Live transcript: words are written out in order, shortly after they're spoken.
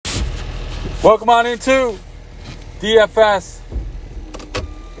Welcome on into DFS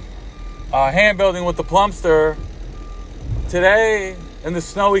hand building with the Plumpster. Today, in the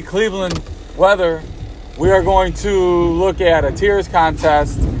snowy Cleveland weather, we are going to look at a tiers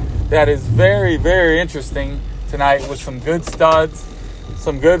contest that is very, very interesting tonight with some good studs,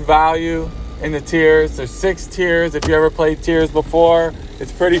 some good value in the tiers. There's 6 tiers. If you ever played tiers before,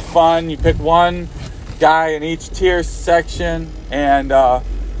 it's pretty fun. You pick one guy in each tier section and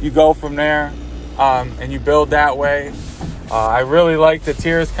you go from there, and you build that way. I really like the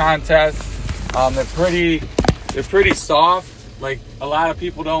tiers contest. They're pretty soft. Like, a lot of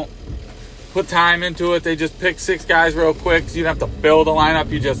people don't put time into it. They just pick 6 guys real quick, so you don't have to build a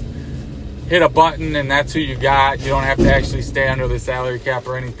lineup. You just hit a button and that's who you got. You don't have to actually stay under the salary cap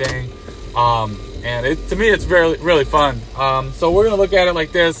or anything. To me, it's really fun. So we're gonna look at it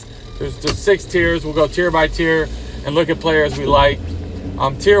like this. There's 6 tiers. We'll go tier by tier and look at players we like.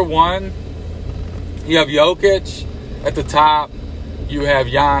 Tier 1, you have Jokic at the top, you have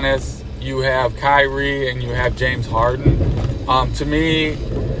Giannis, you have Kyrie, and you have James Harden. To me,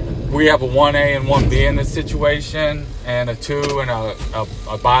 we have a 1A and 1B in this situation, and a 2 and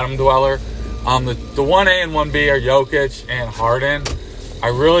a bottom dweller. The 1A and 1B are Jokic and Harden. I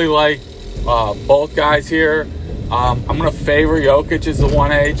really like both guys here. I'm going to favor Jokic as the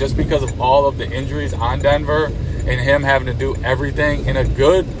 1A just because of all of the injuries on Denver and him having to do everything in a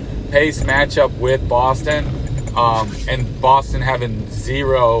good pace matchup with Boston, and Boston having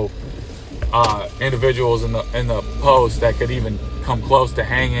 0 individuals in the post that could even come close to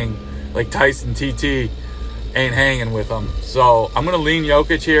hanging. Like Tyson TT ain't hanging with them. So I'm going to lean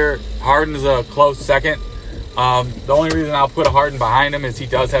Jokic here. Harden's a close second. The only reason I'll put a Harden behind him is he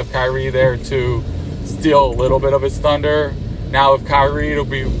does have Kyrie there to steal a little bit of his thunder. Now, if Kyrie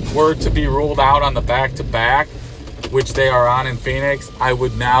were to be ruled out on the back-to-back, which they are on in Phoenix, I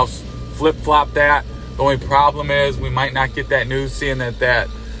would now flip-flop that. The only problem is we might not get that news, seeing that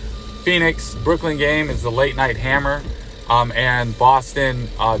Phoenix-Brooklyn game is the late-night hammer, and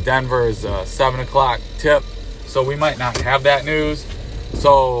Boston-Denver is a 7 o'clock tip, so we might not have that news.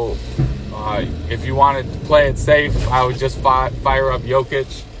 So if you wanted to play it safe, I would just fire up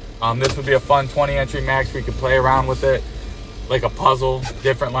Jokic. This would be a fun 20-entry max. We could play around with it like a puzzle,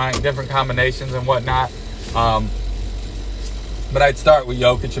 different combinations and whatnot. But I'd start with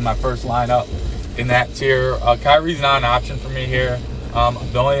Jokic in my first lineup in that tier. Kyrie's not an option for me here.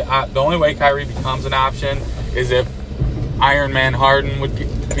 The only way Kyrie becomes an option is if Iron Man Harden would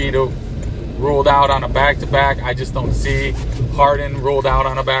be ruled out on a back-to-back. I just don't see Harden ruled out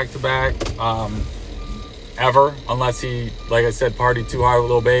on a back-to-back ever, unless he, like I said, partied too hard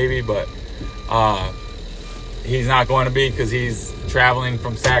with Lil Baby. But he's not going to be because he's traveling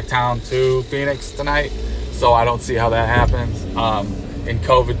from Sacktown to Phoenix tonight. So I don't see how that happens in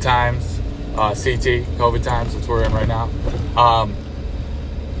COVID times, COVID times, which we're in right now.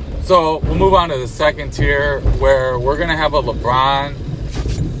 So we'll move on to the second tier, where we're going to have a LeBron,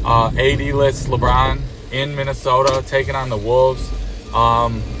 AD list LeBron in Minnesota taking on the Wolves.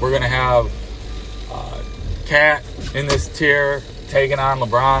 We're going to have Cat in this tier taking on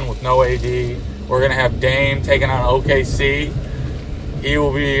LeBron with no AD. We're going to have Dame taking on OKC. He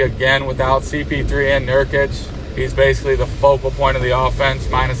will be, again, without CP3 and Nurkic. He's basically the focal point of the offense,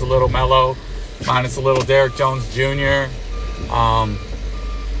 minus a little Melo, minus a little Derrick Jones Jr.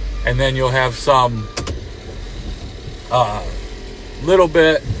 And then you'll have some little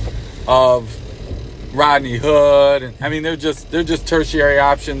bit of Rodney Hood. And, I mean, they're just tertiary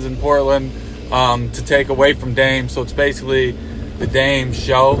options in Portland to take away from Dame. So it's basically the Dame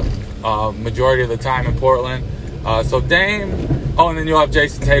show majority of the time in Portland. So Dame. Oh, and then you'll have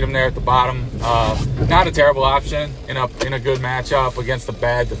Jason Tatum there at the bottom. Not a terrible option in a good matchup against a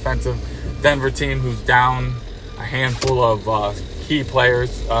bad defensive Denver team who's down a handful of key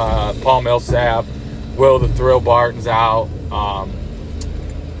players. Paul Millsap, Will the Thrill Barton's out.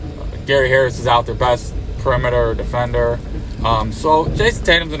 Gary Harris is out, their best perimeter defender. So Jason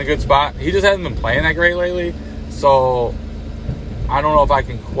Tatum's in a good spot. He just hasn't been playing that great lately. So I don't know if I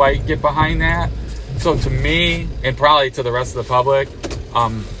can quite get behind that. So to me, and probably to the rest of the public,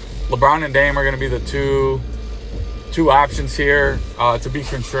 LeBron and Dame are going to be the two options here. To be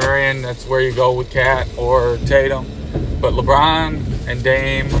contrarian, that's where you go with Cat or Tatum. But LeBron and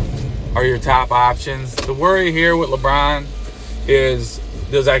Dame are your top options. The worry here with LeBron is,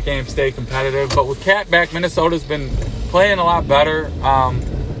 does that game stay competitive? But with Cat back, Minnesota's been playing a lot better.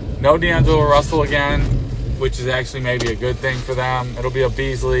 No D'Angelo Russell again, which is actually maybe a good thing for them. It'll be a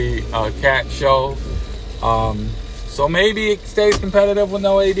Beasley Cat show. So maybe it stays competitive with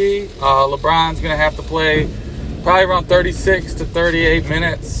no AD. LeBron's going to have to play probably around 36 to 38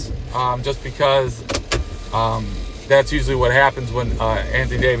 minutes just because that's usually what happens when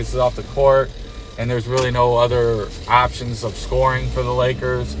Anthony Davis is off the court and there's really no other options of scoring for the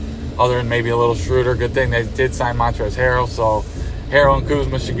Lakers other than maybe a little Schroeder. Good thing they did sign Montrezl Harrell, so Harrell and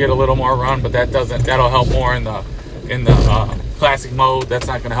Kuzma should get a little more run, but that'll help more in the classic mode. That's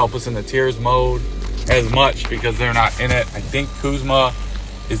not going to help us in the tiers mode as much because they're not in it. I think Kuzma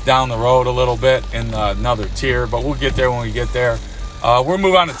is down the road a little bit in another tier, but we'll get there when we get there. We'll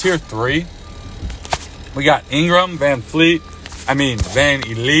move on to tier 3. We got Ingram, Van Elite,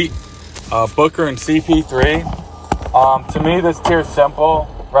 Booker, and CP3. To me, this tier's simple,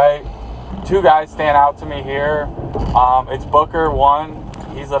 right? 2 guys stand out to me here. It's Booker,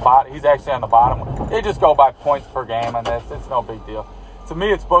 1. He's actually on the bottom. They just go by points per game on this. It's no big deal. To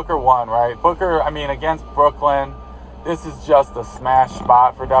me, it's Booker 1, right? Booker, against Brooklyn, this is just a smash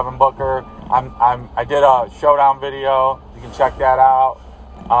spot for Devin Booker. I did a showdown video. You can check that out.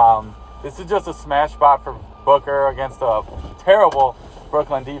 This is just a smash spot for Booker against a terrible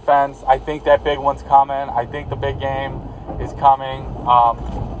Brooklyn defense. I think that big one's coming. I think the big game is coming.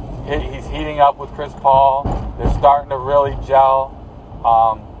 He's heating up with Chris Paul. They're starting to really gel.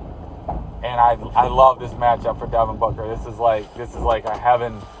 And I love this matchup for Devin Booker. This is like a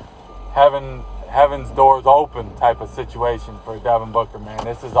heaven's doors open type of situation for Devin Booker, man.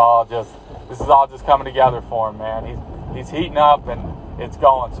 This is all just coming together for him, man. He's heating up and it's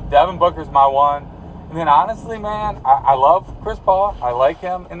going. So Devin Booker's my 1. And then honestly, man, I love Chris Paul. I like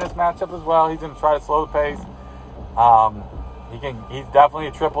him in this matchup as well. He's going to try to slow the pace. He's definitely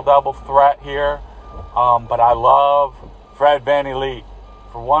a triple-double threat here. But I love Fred VanVleet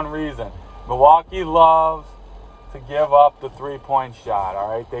for one reason. Milwaukee loves to give up the three-point shot, all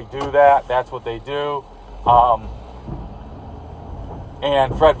right? They do that. That's what they do.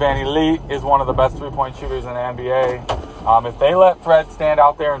 And Fred VanVleet is one of the best three-point shooters in the NBA. If they let Fred stand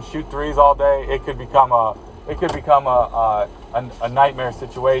out there and shoot threes all day, it could become a nightmare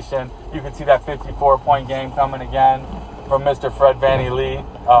situation. You can see that 54-point game coming again from Mr. Fred VanVleet.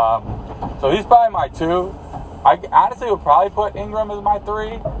 So he's probably my 2. I honestly would probably put Ingram as my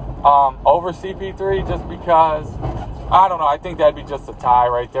 3 over CP3 just because, I don't know, I think that'd be just a tie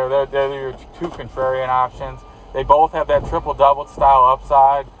right there. They're your 2 contrarian options. They both have that triple-double style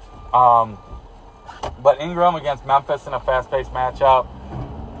upside. But Ingram against Memphis in a fast-paced matchup.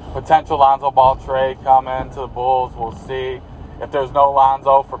 Potential Lonzo Ball trade coming to the Bulls. We'll see. If there's no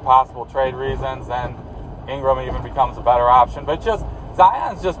Lonzo for possible trade reasons, then Ingram even becomes a better option. But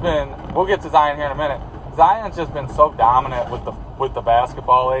Zion's just been, we'll get to Zion here in a minute. Zion's just been so dominant with the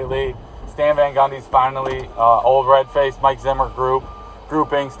basketball lately. Stan Van Gundy's finally, old red-faced Mike Zimmer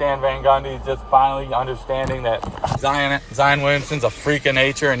grouping. Stan Van Gundy's just finally understanding that Zion Williamson's a freak of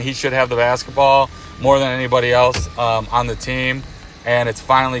nature and he should have the basketball more than anybody else on the team. And it's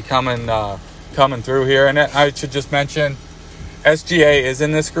finally coming through here. And I should just mention, SGA is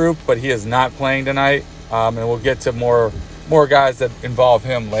in this group, but he is not playing tonight. And we'll get to more guys that involve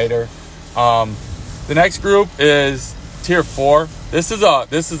him later. The next group is tier 4. This is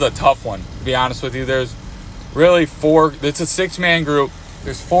a tough one, to be honest with you. There's really 4. It's a 6-man group.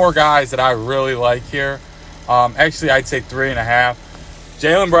 There's 4 guys that I really like here. Actually, I'd say 3.5.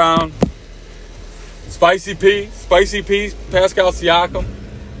 Jaylen Brown, Spicy P, Pascal Siakam,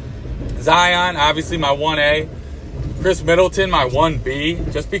 Zion, obviously my 1A. Chris Middleton, my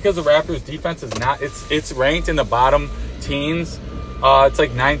 1B, just because the Raptors' defense is not, it's ranked in the bottom teens. It's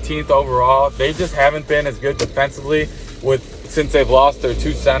like 19th overall. They just haven't been as good defensively since they've lost their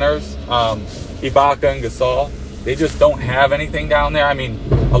 2 centers, Ibaka and Gasol. They just don't have anything down there.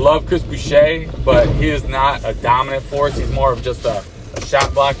 I love Chris Boucher, but he is not a dominant force. He's more of just a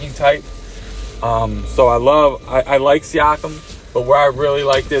shot blocking type. So I like Siakam, but where I really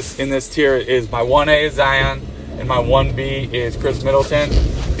like this in this tier is my 1A is Zion and my 1B is Chris Middleton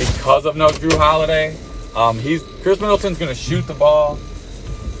because of no Jrue Holiday. Chris Middleton's going to shoot the ball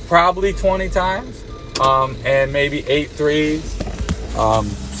probably 20 times and maybe 8 threes.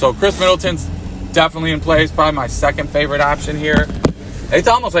 So Chris Middleton's definitely in place. Probably my second favorite option here. It's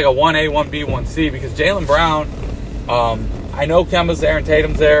almost like a 1A, 1B, 1C because Jaylen Brown, I know Kemba's there and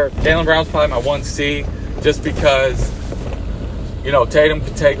Tatum's there. Jaylen Brown's probably my 1C just because, Tatum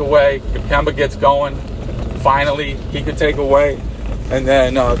could take away. If Kemba gets going, finally, he could take away. And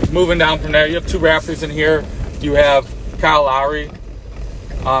then moving down from there, you have 2 Raptors in here. You have Kyle Lowry.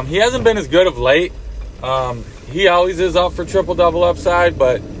 He hasn't been as good of late. He always is up for triple-double upside,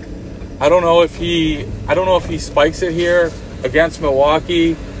 but I don't know if he spikes it here against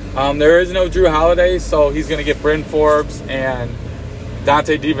Milwaukee. There is no Jrue Holiday, so he's going to get Bryn Forbes and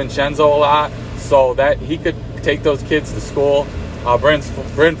Dante DiVincenzo a lot, so that he could take those kids to school.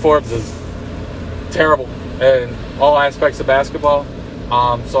 Bryn Forbes is terrible in all aspects of basketball.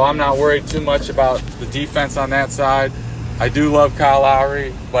 So I'm not worried too much about the defense on that side. I do love Kyle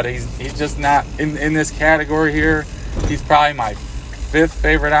Lowry, but he's just not in this category here. He's probably my 5th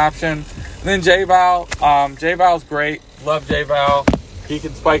favorite option. And then J-Val. J-Val's great. Love J-Val. He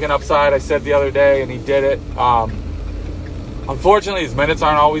can spike an upside, I said the other day, and he did it. Unfortunately, his minutes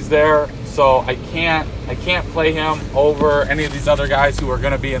aren't always there, so I can't play him over any of these other guys who are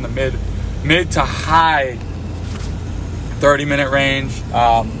going to be in the mid to high 30-minute range.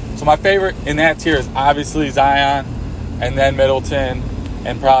 So my favorite in that tier is obviously Zion, and then Middleton,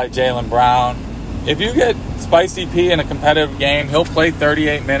 and probably Jaylen Brown. If you get Spicy P in a competitive game, he'll play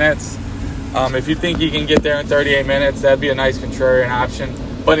 38 minutes. If you think he can get there in 38 minutes, that'd be a nice contrarian option.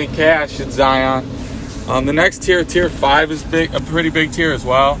 But in cash, it's Zion. The next tier, tier 5, is a pretty big tier as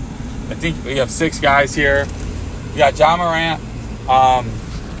well. I think we have 6 guys here. We got Ja Morant,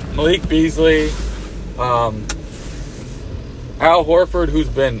 Malik Beasley, Al Horford,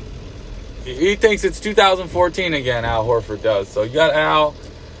 he thinks it's 2014 again, Al Horford does. So you got Al,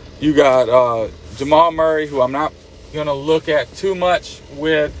 you got Jamal Murray, who I'm not going to look at too much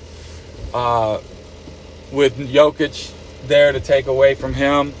with Jokic there to take away from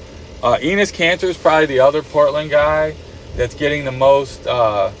him. Enes Kanter is probably the other Portland guy that's getting the most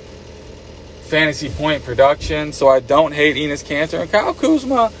fantasy point production, so I don't hate Enes Kanter. And Kyle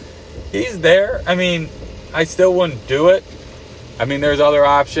Kuzma, he's there. I mean, I still wouldn't do it. I mean, there's other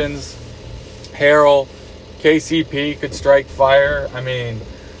options. Harrell, KCP could strike fire. I mean,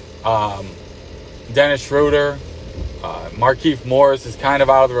 Dennis Schroeder, Markieff Morris is kind of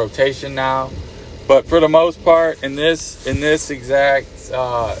out of the rotation now. But for the most part, in this exact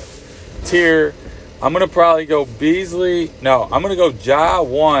tier, I'm going to probably go Beasley. No, I'm going to go Ja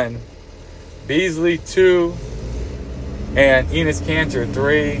 1, Beasley 2, and Enes Kanter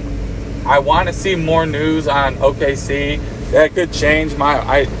 3. I want to see more news on OKC. That could change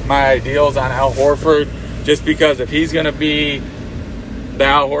my ideals on Al Horford, just because if he's going to be the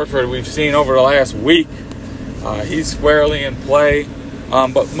Al Horford we've seen over the last week, he's squarely in play.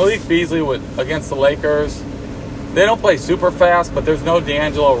 But Malik Beasley against the Lakers, they don't play super fast, but there's no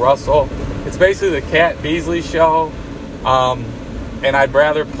D'Angelo Russell. It's basically the Cat Beasley show. And I'd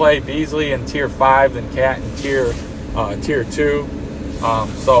rather play Beasley in tier 5 than Cat in tier 2.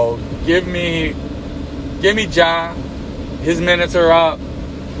 So give me Ja. His minutes are up.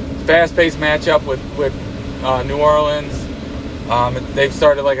 Fast-paced matchup with New Orleans. They've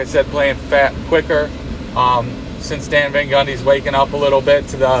started, like I said, playing quicker. Since Dan Van Gundy's waking up a little bit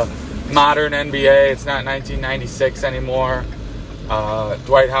to the modern NBA. It's not 1996 anymore.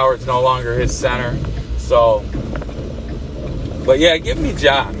 Dwight Howard's no longer his center. So, but yeah, give me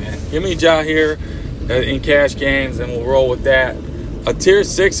Ja, man. Give me Ja here in cash games, and we'll roll with that. A tier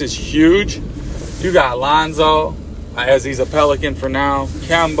 6 is huge. You got Lonzo, as he's a Pelican for now.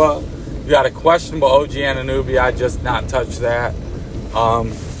 Kemba. You got a questionable OG Anunoby. I just not touch that.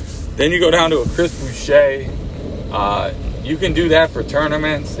 Then you go down to a Chris Boucher. You can do that for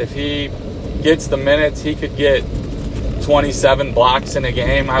tournaments. If he gets the minutes, he could get 27 blocks in a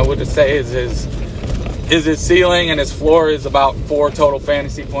game. I would say is his ceiling, and his floor is about 4 total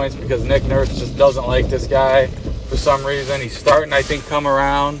fantasy points, because Nick Nurse just doesn't like this guy for some reason. He's starting, I think, come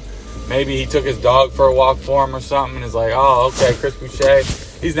around. Maybe he took his dog for a walk for him or something and is like, oh, okay, Chris Boucher,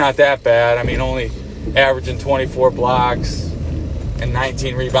 he's not that bad. I mean, only averaging 24 blocks and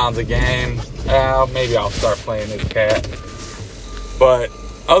 19 rebounds a game. Maybe I'll start playing this cat. But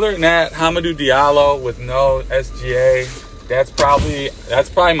other than that, Hamidou Diallo with no SGA, that's probably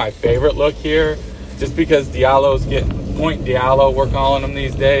my favorite look here, just because Diallo's getting point Diallo, we're calling him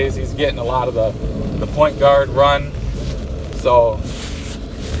these days. He's getting a lot of the point guard run. So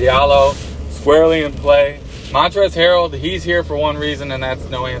Diallo squarely in play. Montrezl Harrell, he's here for one reason, and that's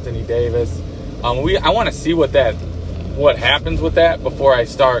no Anthony Davis. I want to see what happens with that before I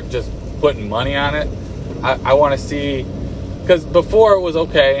start just putting money on it. I want to see, because before it was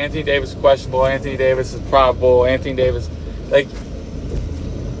okay, Anthony Davis is questionable, Anthony Davis is probable, Anthony Davis, like,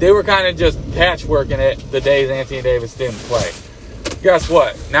 they were kind of just patchworking it the days Anthony Davis didn't play. Guess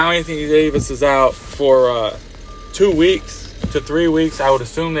what? Now Anthony Davis is out for 2 weeks to 3 weeks. I would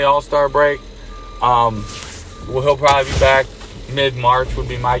assume the All-Star break. He'll probably be back mid-March would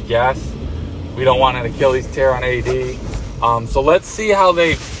be my guess. We don't want an Achilles tear on AD. So let's see how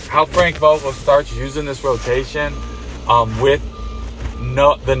Frank Vogel starts using this rotation with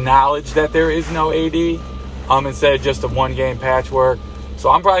the knowledge that there is no AD instead of just a one-game patchwork. So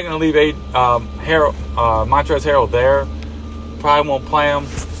I'm probably going to leave Montrezl Harrell there. Probably won't play him.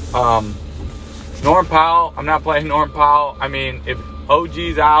 Norm Powell, I'm not playing Norm Powell. I mean, if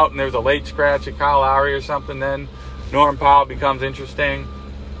OG's out and there's a late scratch at Kyle Lowry or something, then Norm Powell becomes interesting.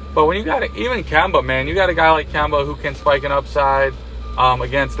 But when you got even Kemba, man, you got a guy like Kemba who can spike an upside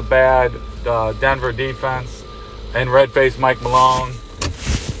against a bad Denver defense and red-faced Mike Malone.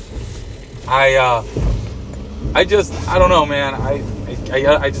 I don't know, man.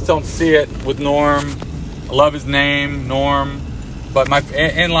 I just don't see it with Norm. I love his name, Norm. But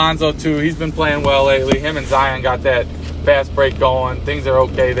and Lonzo, too. He's been playing well lately. Him and Zion got that fast break going. Things are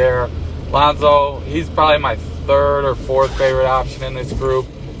okay there. Lonzo, he's probably my third or fourth favorite option in this group.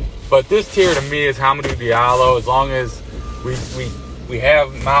 But this tier to me is Hamidou Diallo. As long as we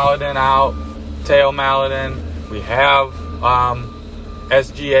have Maledon out, Teo Maledon, we have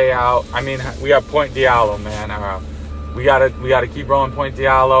SGA out. I mean, we got Point Diallo, man. We gotta keep rolling Point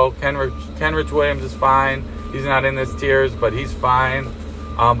Diallo. Kenrich Williams is fine. He's not in this tiers, but he's fine.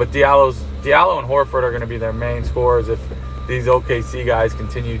 But Diallo and Horford are going to be their main scorers if these OKC guys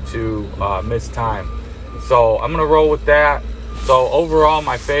continue to miss time. So I'm going to roll with that. So overall,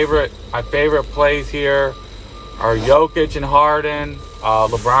 my favorite plays here are Jokic and Harden,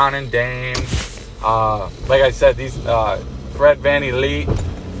 LeBron and Dame. Like I said, these Fred VanVleet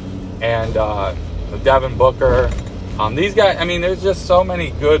and Devin Booker. These guys, I mean, there's just so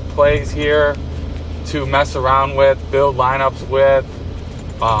many good plays here to mess around with, build lineups with,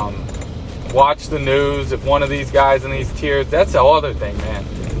 watch the news. If one of these guys in these tiers, that's the other thing, man.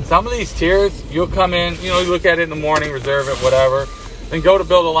 Some of these tiers, you'll come in, you look at it in the morning, reserve it, whatever, then go to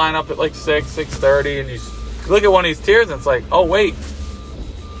build a lineup at like 6:30, and you look at one of these tiers, and it's like, oh, wait,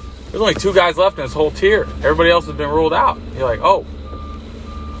 there's only 2 guys left in this whole tier. Everybody else has been ruled out. You're like, oh,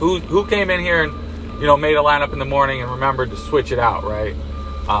 who came in here and, made a lineup in the morning and remembered to switch it out, right?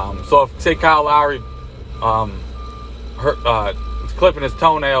 So if, say, Kyle Lowry is clipping his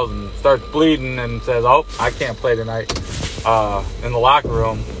toenails and starts bleeding and says, oh, I can't play tonight in the locker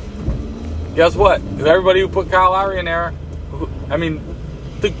room, guess what? Everybody who put Kyle Lowry in there, I mean,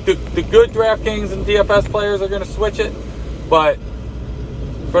 the good DraftKings and DFS players are going to switch it, but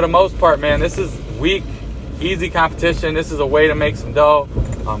for the most part, man, this is weak, easy competition. This is a way to make some dough.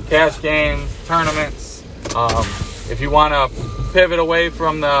 Cash games, tournaments. If you want to pivot away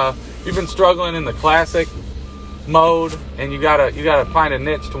from you've been struggling in the classic mode and you gotta find a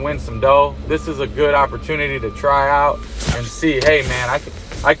niche to win some dough, this is a good opportunity to try out and see, hey man,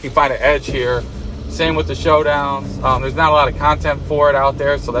 I can find an edge here. Same with the showdowns. There's not a lot of content for it out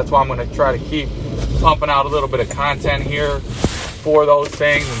there, so that's why I'm going to try to keep pumping out a little bit of content here for those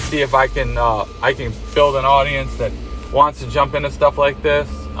things and see if I can build an audience that wants to jump into stuff like this.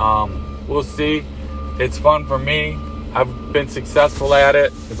 We'll see. It's fun for me. I've been successful at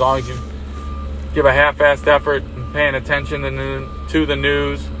it as long as you give a half-assed effort and paying attention to the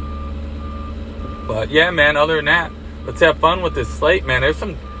news. But yeah, man, other than that, let's have fun with this slate, man. There's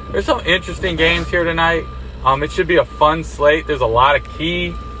some interesting games here tonight. It should be a fun slate. There's a lot of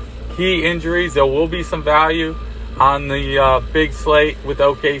key injuries. There will be some value on the big slate with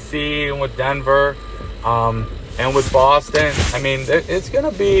OKC and with Denver and with Boston. I mean, it's going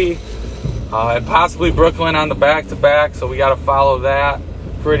to be and possibly Brooklyn on the back-to-back, so we got to follow that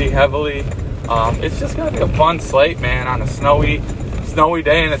pretty heavily. It's just going to be a fun slate, man, on a snowy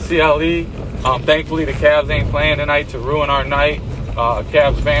day in the CLE. Thankfully, the Cavs ain't playing tonight to ruin our night,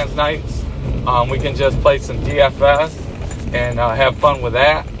 Cavs fans' nights. We can just play some DFS and have fun with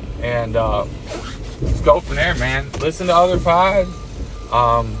that. And let's go from there, man. Listen to other pods.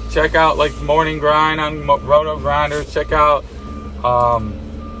 Check out, like, Morning Grind on Roto Grinders. Check out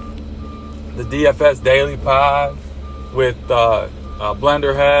the DFS Daily Pod with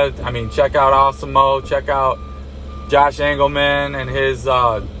Blenderhead. I mean, check out Awesemo. Check out Josh Engelman and his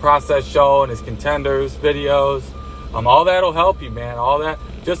process show and his contenders videos. All that'll help you, man. All that,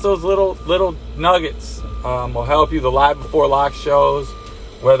 just those little nuggets will help you. The Live Before Lock shows,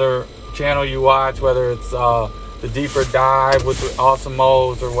 whether channel you watch, whether it's the Deeper Dive with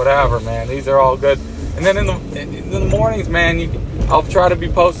Awesemos or whatever, man. These are all good. And then in the mornings, man, I'll try to be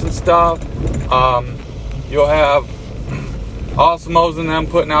posting stuff. You'll have Awesemos and them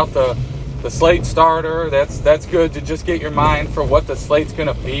putting out the slate starter. That's good to just get your mind for what the slate's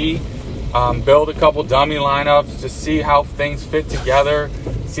gonna be. Build a couple dummy lineups to see how things fit together.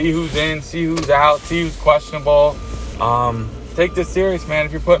 See who's in, see who's out, see who's questionable. Take this serious, man.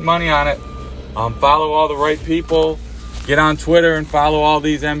 If you're putting money on it, follow all the right people. Get on Twitter and follow all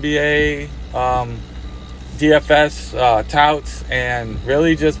these NBA DFS touts, and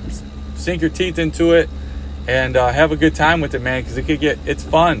really just sink your teeth into it and have a good time with it, man, because it's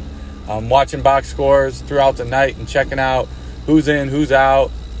fun. Watching box scores throughout the night and checking out who's in, who's out,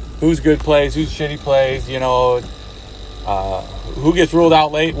 who's good plays, who's shitty plays, you know, who gets ruled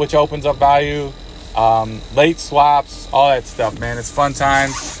out late, which opens up value, late swaps, all that stuff, man. It's fun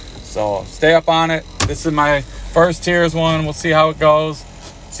times. So stay up on it. This is my first tiers one. We'll see how it goes.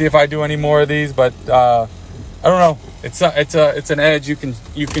 See if I do any more of these, but I don't know. It's an edge you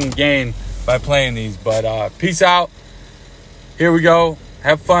can gain by playing these. But peace out. Here we go.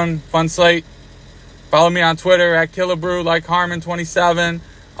 Have fun slate. Follow me on Twitter at Killabrew, like Harmon27.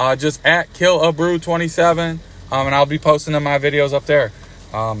 Just at Killabrew27. And I'll be posting my videos up there.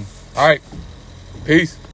 All right. Peace.